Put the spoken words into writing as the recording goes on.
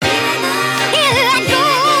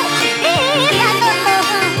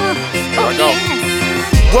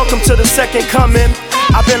welcome to the second coming.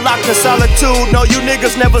 I've been locked in solitude. No, you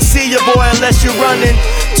niggas never see your boy unless you running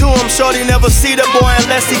to him. Shorty never see the boy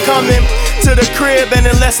unless he coming to the crib and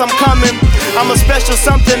unless I'm coming. I'm a special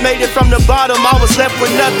something, made it from the bottom. I was left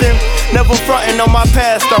with nothing. Never frontin' on my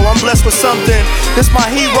past though, I'm blessed with something. This my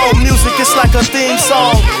hero music, it's like a theme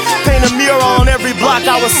song. Paint a mural on every block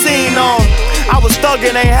I was seen on. I was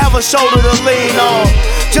thuggin', ain't have a shoulder to lean on.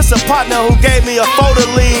 Just a partner who gave me a foe to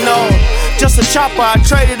lean on. Just a chopper, I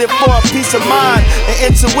traded it for a peace of mind. An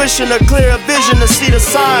intuition, a clearer vision to see the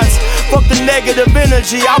signs. Fuck the negative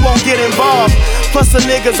energy, I won't get involved. Plus the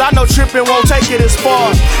niggas I know trippin' won't take it as far.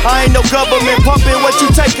 I ain't no government pumping, what you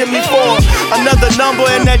taking me for? Another number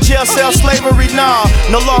in that jail cell slavery, nah.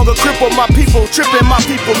 No longer cripple my people, tripping my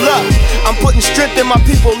people up. I'm putting strength in my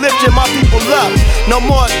people, lifting my people up. No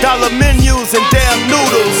more dollar menus and damn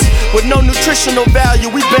noodles. With no nutritional value,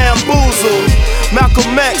 we bamboozled.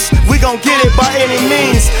 Malcolm X, we gon' get it by any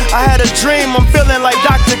means. I had a dream, I'm feeling like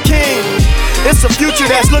Dr. King. It's a future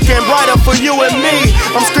that's looking brighter for you and me.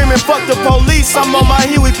 I'm screaming fuck the police, I'm on my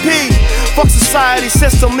Huey P. Fuck society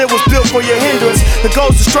system, it was built for your hindrance. The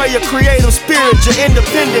goals destroy your creative spirit, your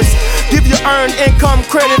independence. Give your earned income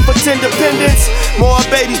credit for independence. More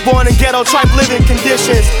babies born in ghetto tripe living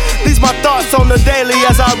conditions. These my thoughts on the daily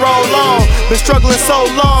as I roll on. Been struggling so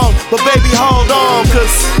long, but baby hold on,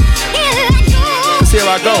 cause here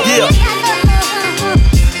I go. Yeah.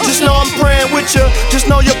 Just know I'm praying with you. Just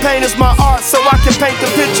know your pain is my art, so I can paint the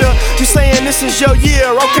picture. You saying this is your year,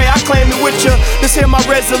 okay, I claim it with you. This here my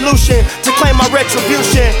resolution, to claim my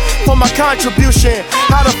retribution for my contribution.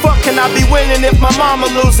 How the fuck can I be winning if my mama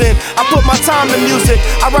losing? I put my time to music.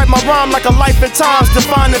 I write my rhyme like a life in times,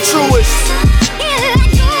 define the truest.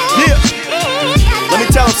 Yeah. Let me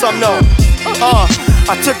tell him something though.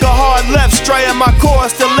 I took a hard left, straying my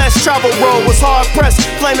course. The less traveled road was hard pressed.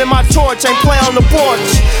 Flaming my torch, ain't play on the porch.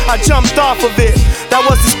 I jumped off of it, that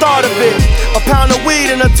was the start of it. A pound of weed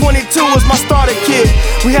and a 22 was my starter kit.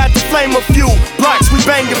 We had to flame a few blocks, we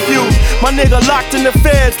banged a few. My nigga locked in the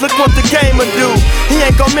feds, look what the game would do. He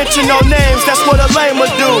ain't gon' mention no names, that's what a lame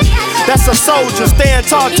would do. That's a soldier, staying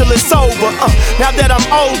tall till it's over. Now that I'm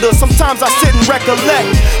older, sometimes I sit and recollect.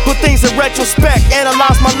 Put things in retrospect,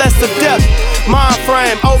 analyze my lesser depth. Mind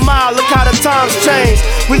frame, oh my, look how the times change.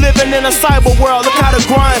 We living in a cyber world, look how the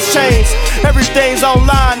grind's changed. Everything's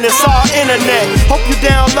online, it's all internet. Hope you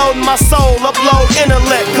downloading my soul, upload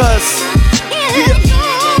intellect, cause yeah.